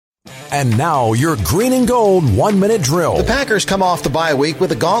And now your Green and Gold 1-minute drill. The Packers come off the bye week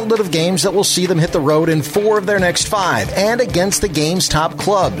with a gauntlet of games that will see them hit the road in 4 of their next 5 and against the game's top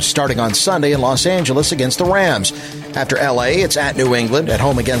clubs, starting on Sunday in Los Angeles against the Rams. After L.A., it's at New England, at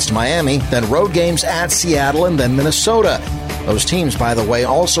home against Miami, then road games at Seattle, and then Minnesota. Those teams, by the way,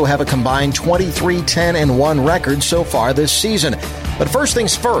 also have a combined 23-10-1 record so far this season. But first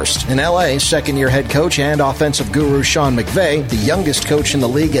things first, in L.A., second-year head coach and offensive guru Sean McVay, the youngest coach in the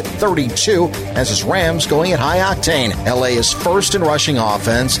league at 32, has his Rams going at high octane. L.A. is first in rushing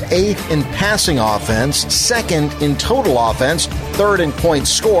offense, 8th in passing offense, 2nd in total offense, 3rd in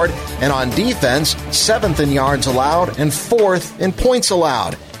points scored, and on defense, 7th in yards allowed and 4th in points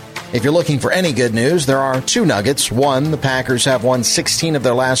allowed. If you're looking for any good news, there are 2 nuggets. One, the Packers have won 16 of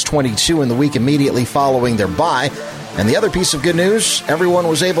their last 22 in the week immediately following their bye. And the other piece of good news, everyone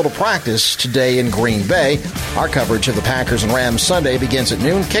was able to practice today in Green Bay. Our coverage of the Packers and Rams Sunday begins at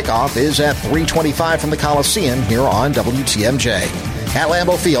noon. Kickoff is at 3:25 from the Coliseum here on WTMJ. At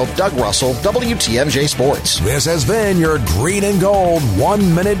Lambeau Field, Doug Russell, WTMJ Sports. This has been your Green and Gold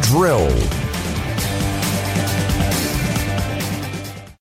 1-minute drill.